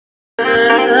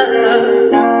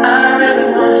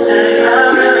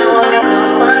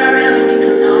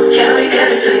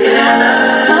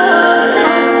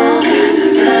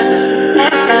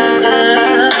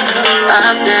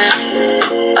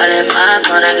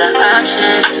I got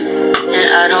options, and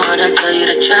I don't wanna tell you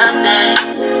to drop it,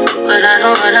 but I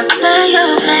don't wanna play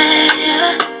your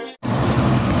fair.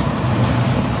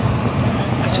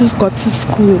 I just got to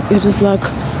school. It is like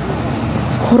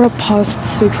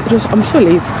 6:15. I'm so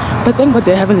late, but thank God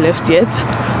they haven't left yet.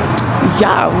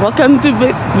 Yeah, welcome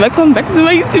back to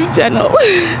my YouTube channel.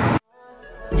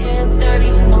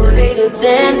 10:30, motivated,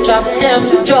 then drop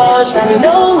them drawers. I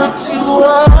know what you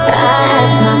want.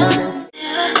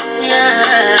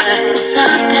 Yeah,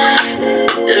 something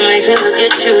that makes me look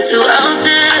at you too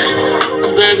often.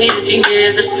 But baby, you can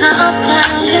give us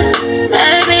something.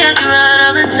 Baby, I can run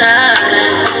all the time.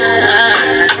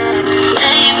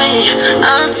 Baby,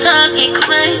 I'm talking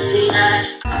crazy.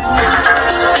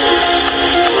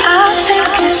 I think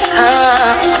it's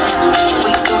time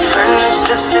we confront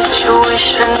the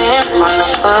situation in front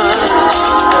of us.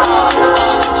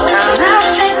 And I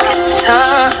think it's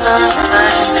time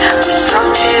we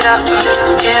talk it out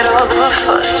and get over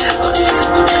fuss.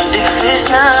 If it's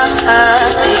not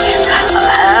me, I'll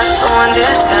have to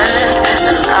understand,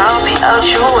 and I'll be out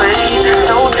your way.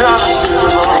 No drama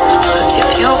involved. If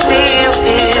you feel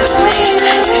it's me,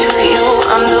 if you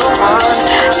I'm the one,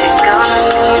 you're gonna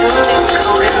need a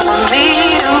mingle with me.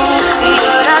 You see,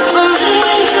 that's for me.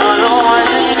 You're the one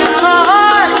in my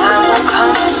heart. Time will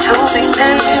come to the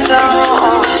end, and I will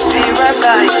always be right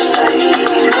by your side.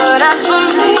 But that's for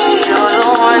me. You're the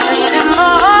one in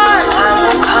my heart. Time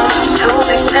will come to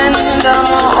the end, and I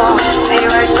will always be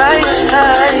right by your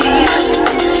side.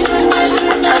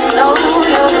 I know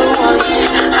you're the one.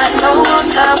 I know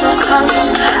time will come.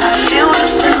 I feel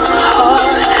it in my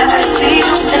heart. I see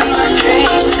you in my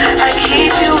dreams. I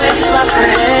keep you in my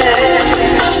prayers.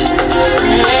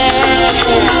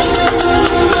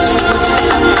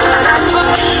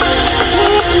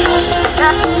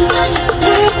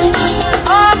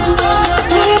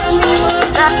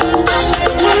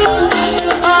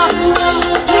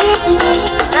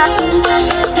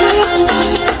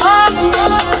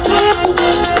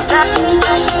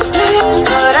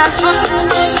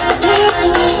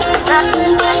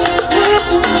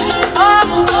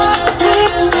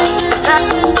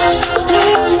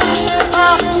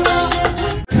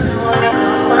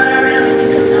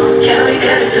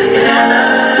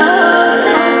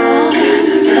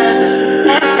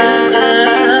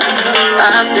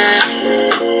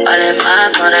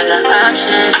 I got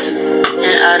options,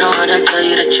 and I don't wanna tell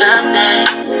you to drop it,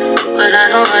 but I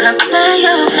don't wanna play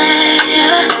your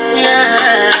fair.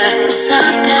 Yeah,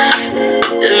 something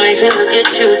that makes me look at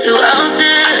you too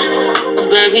often. Oh,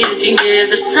 baby, you can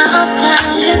give us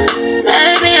something.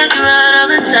 Baby, I can run all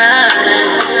the time.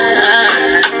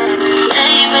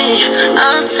 Baby,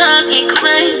 I'm talking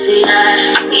crazy. I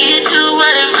need you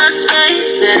running my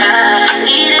space, but I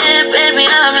need it, baby.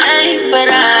 I'm late, but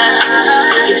I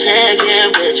still can check in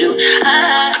with you.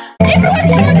 Everyone,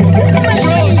 come on, it's just my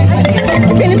name.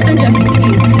 Okay, let's send you.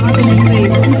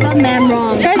 Spell ma'am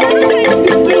wrong. Guys,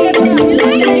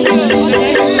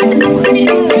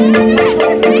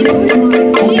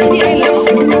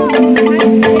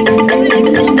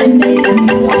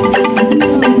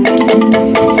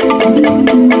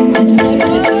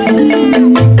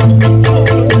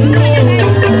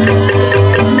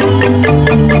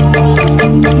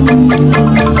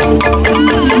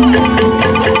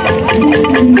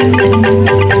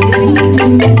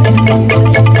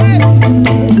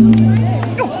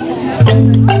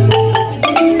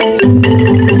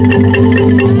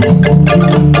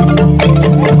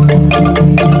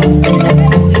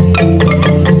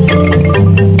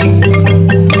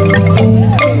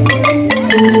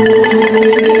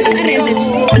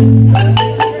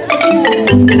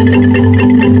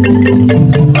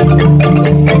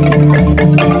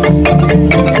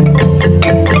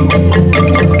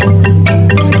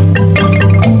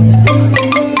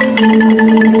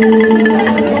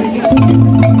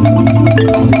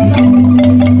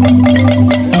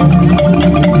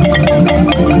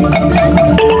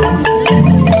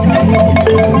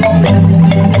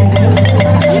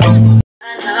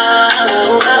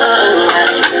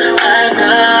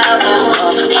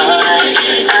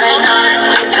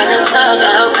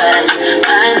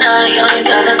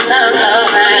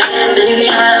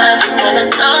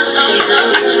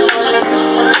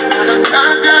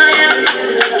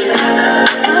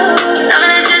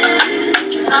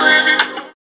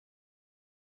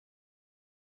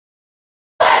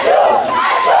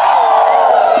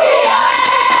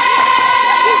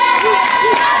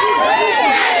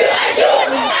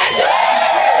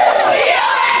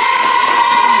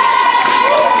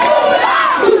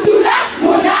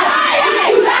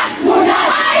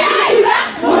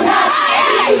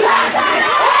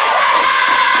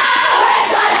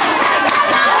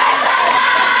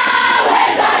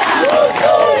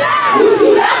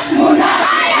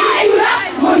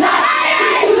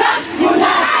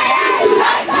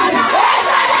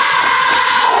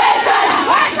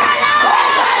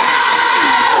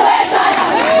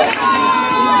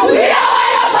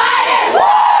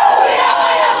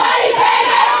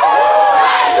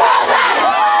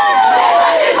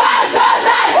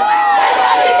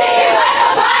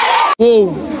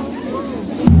 Whoa.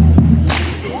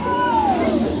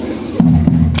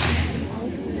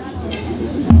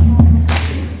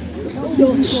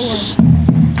 Shh.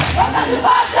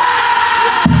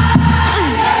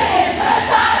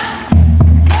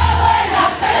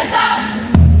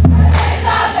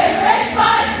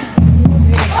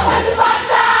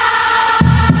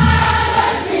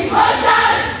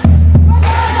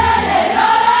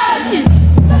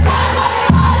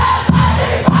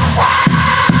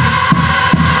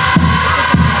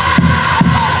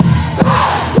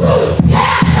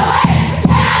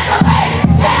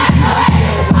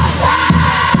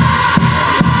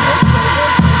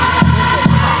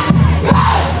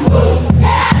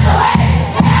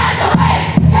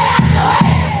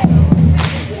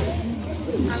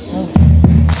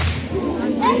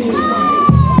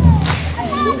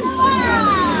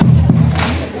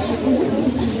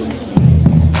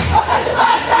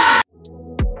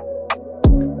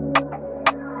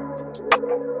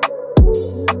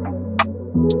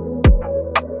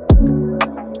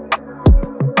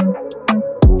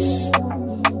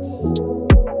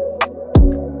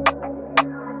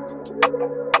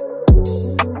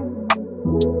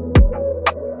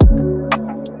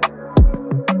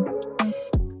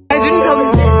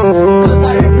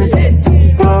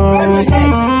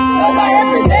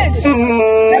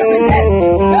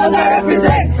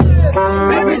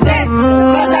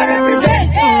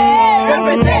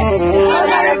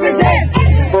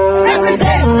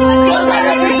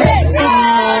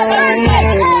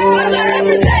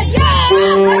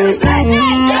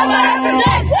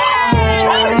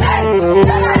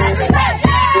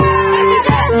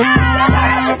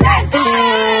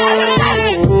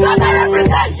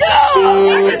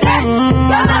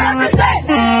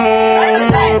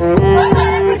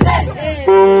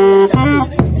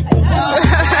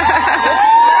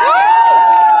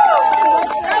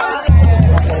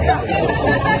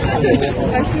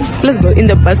 Let's go in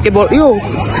the basketball,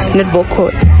 netball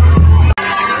court.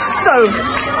 So,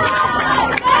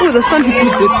 the sun is pretty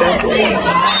good there.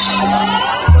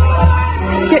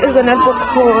 Here is the netball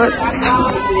court.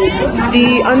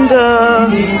 The under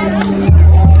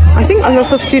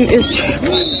 15 is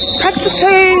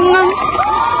practicing.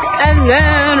 And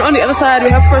then on the other side we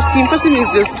have first team. First team is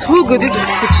just too good. They're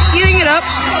just eating it up,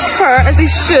 as they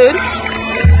should.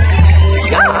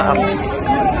 Yeah.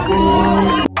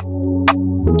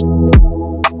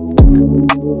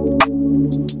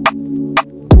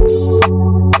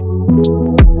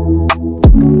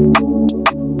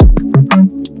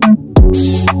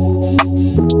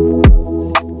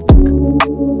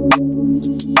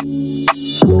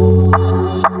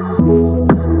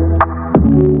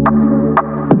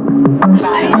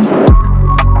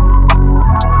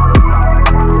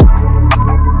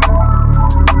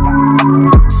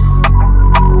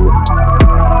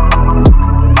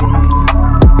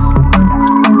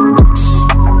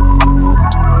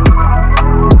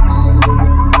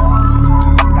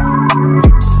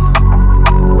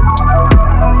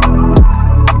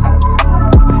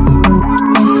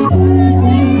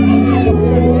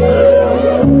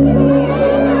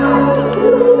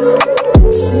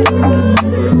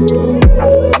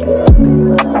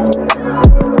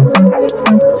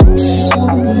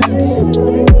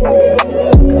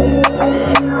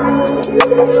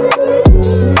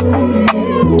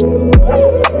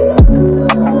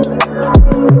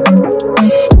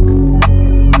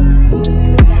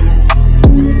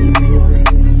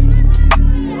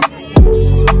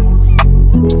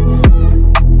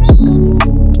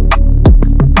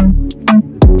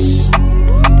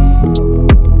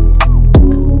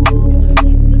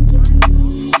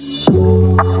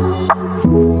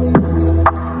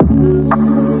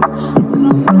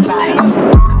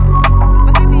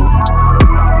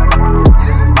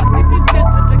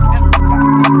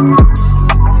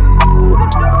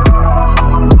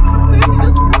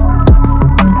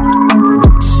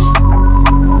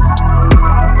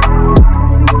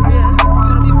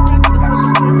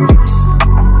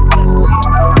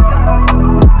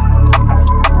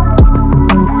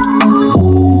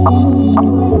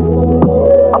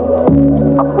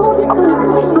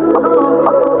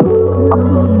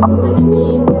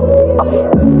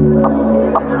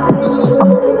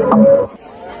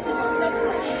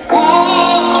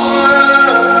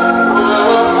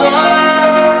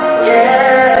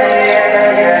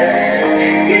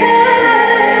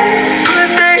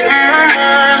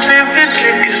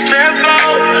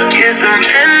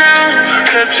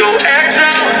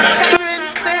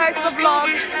 Say hi to the vlog.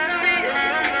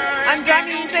 And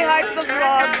Johnny, say hi to the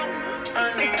vlog.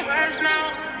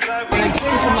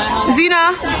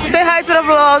 Zina, say hi to the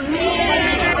vlog.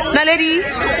 Naledi,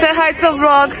 say hi to the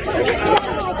vlog.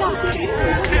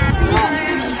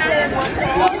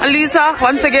 Alisa,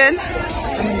 once again.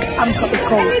 It's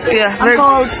cold. Yeah, I'm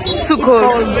cold. Too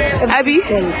cold. Abby,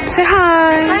 say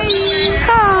hi.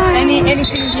 Hi. Anything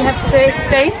you have to say?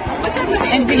 Stay?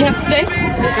 Anything you have to say?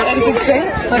 Anything to say?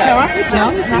 Whatever? No?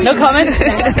 No comment?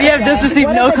 We have just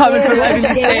received no comment from Abby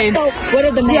Stain. What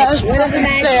of the match? What of the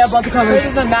match? Say about the comments. What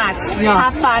is the match? Yeah.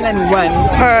 Have fun and win.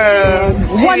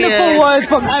 Wonderful words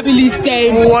from Abby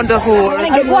Stain. Wonderful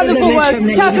words. Wonderful words.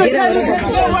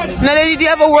 Naledi, do you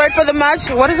have a word for the match?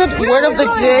 What is it? Word of the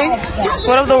day?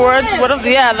 Word of the words? Word of the,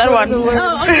 yeah, that one. Oh,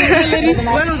 okay, Naledi.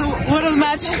 Word of the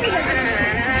match.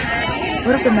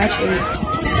 Word of the match is...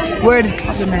 Word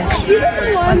of the match.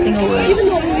 One single word.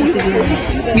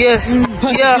 Perseverance. Yes.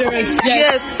 Perseverance. Yeah.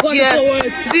 Yes.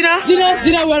 Word.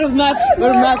 Zina, word of match.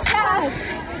 Word of match.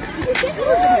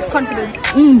 Confidence.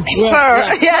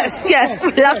 Yes.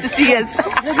 Love to see it.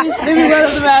 Maybe word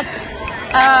of the match.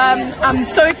 I'm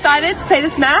so excited to play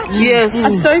this match. Yes.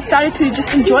 I'm so excited to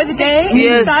just enjoy the day in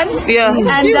the sun. Yeah. And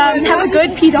have a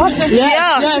good P-Dot.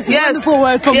 Yes. Wonderful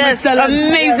words from Marcella.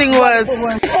 Amazing words.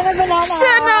 Shana banana.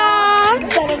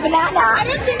 Shana banana.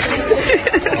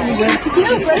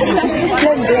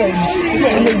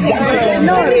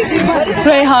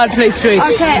 Play hard, play straight.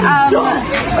 Okay,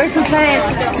 we can play it.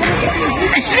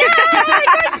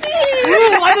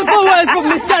 Wonderful words from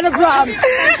Miss Shanna Brown.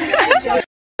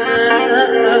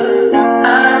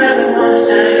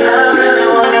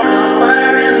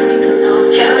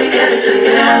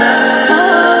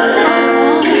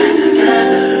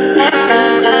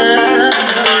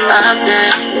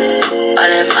 All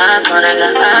in my phone, I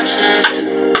got options,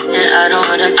 and I don't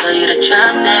wanna tell you to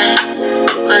drop it,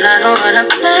 but I don't wanna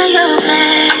play your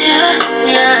fair.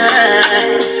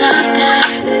 Yeah, something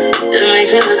that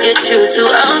makes me look at you too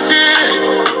often.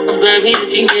 Oh, baby, you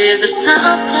can give us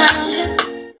something.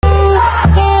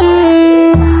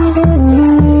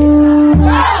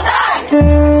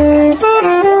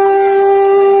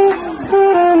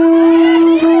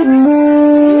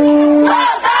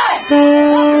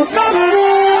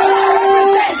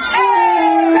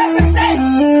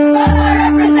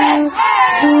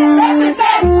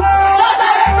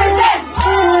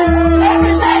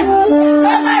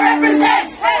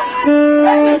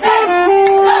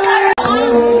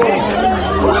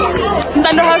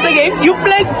 You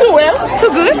played too well, too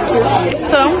good.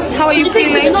 So, how are you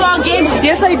feeling?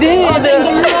 Yes, I did. I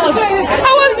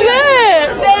was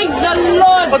there. Thank the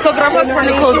Lord. Photographer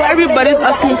Chronicles. Everybody's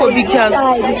asking for big chance.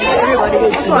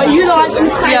 Are you the one?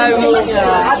 Yeah.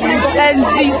 And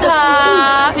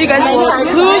Zita, you guys were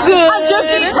too good.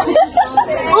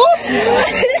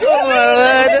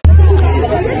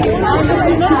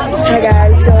 Hi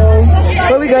guys, so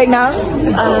where are we going now?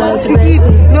 To eat.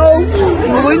 No,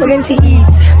 we're going to eat.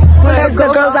 Because the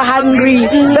girls are hungry.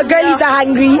 The girlies are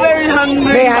hungry. Very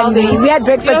hungry. Very hungry. We had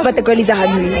breakfast, but the girlies are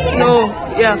hungry. No,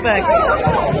 yeah, facts.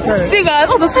 See guys,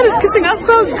 oh, the sun is kissing us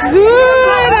so good.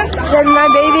 There's my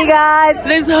baby, guys.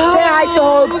 Let's say hi to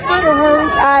Hope.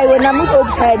 Hi, when I'm with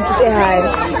Hope's head to say hi.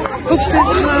 Hope says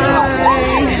hi.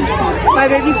 My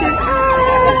baby says hi.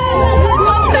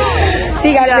 See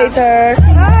you guys later.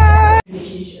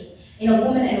 Relationship in a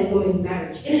woman and a woman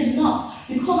marriage. It is not,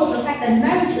 because of the fact that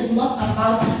marriage is not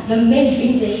about the men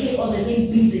being the head or the men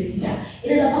being the leader.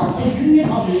 It is about a union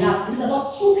of love. It is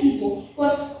about two people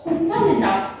who find it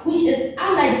out, which is,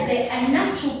 I like to say, a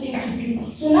natural thing to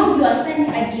do. So now you are standing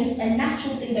against a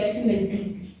natural thing that human do.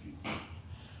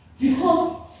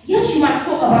 Because yes, you might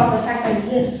talk about the fact that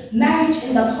yes, marriage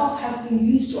in the past has been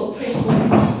used to oppress women,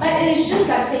 but it is just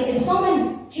like saying if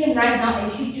someone came right now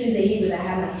and hit you in the head with a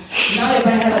hammer, now you're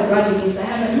going to have a grudge against the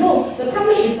hammer. No, the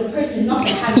problem is the person, not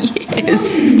the hammer. Yes. The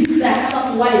person use the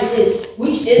hammer for what it is,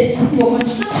 which is for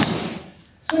construction.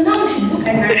 So now we should look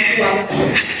at marriage through our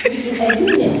eyes, which is a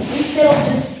union, instead of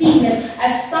just seeing it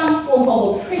as some form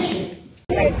of oppression.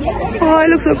 Oh, it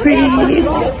looks so pretty.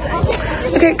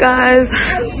 Okay guys,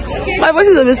 my voice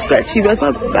is a bit scratchy, but it's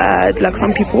not bad like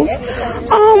some people's.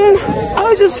 I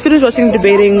was just finished watching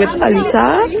Debating with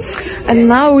Alita, and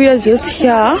now we are just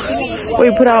here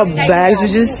where we put our bags. We're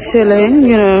just chilling,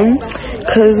 you know,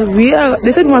 because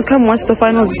they said we must come watch the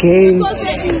final game,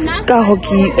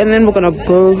 hockey, and then we're gonna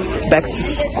go back to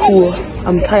school.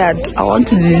 I'm tired. I want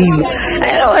to leave. And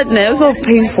you know what? It's so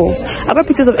painful. I got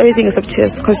pictures of everything except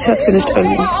chess, because chess finished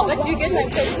early.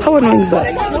 How annoying is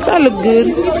that? That look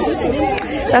good.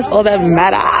 That's all that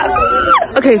matters.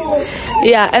 Okay,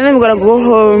 yeah, and then we're gonna go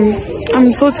home,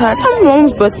 I'm so tired. It's my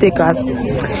mom's birthday, guys.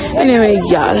 Anyway,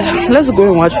 yeah, let's go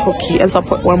and watch hockey and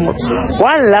support one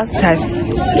last time.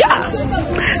 Yeah.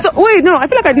 So wait, no, I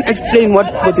feel like I didn't explain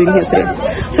what we're doing here today.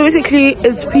 So basically,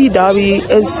 it's P Derby.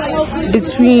 It's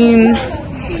between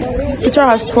Peter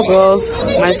High School girls,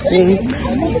 my school,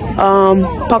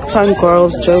 Parktown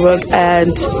girls, Joburg,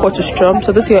 and Potchefstroom.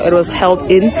 So this year it was held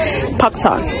in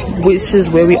Parktown, which is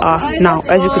where we are now,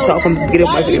 as you could tell from the beginning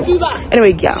of my video.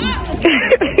 Anyway, yeah.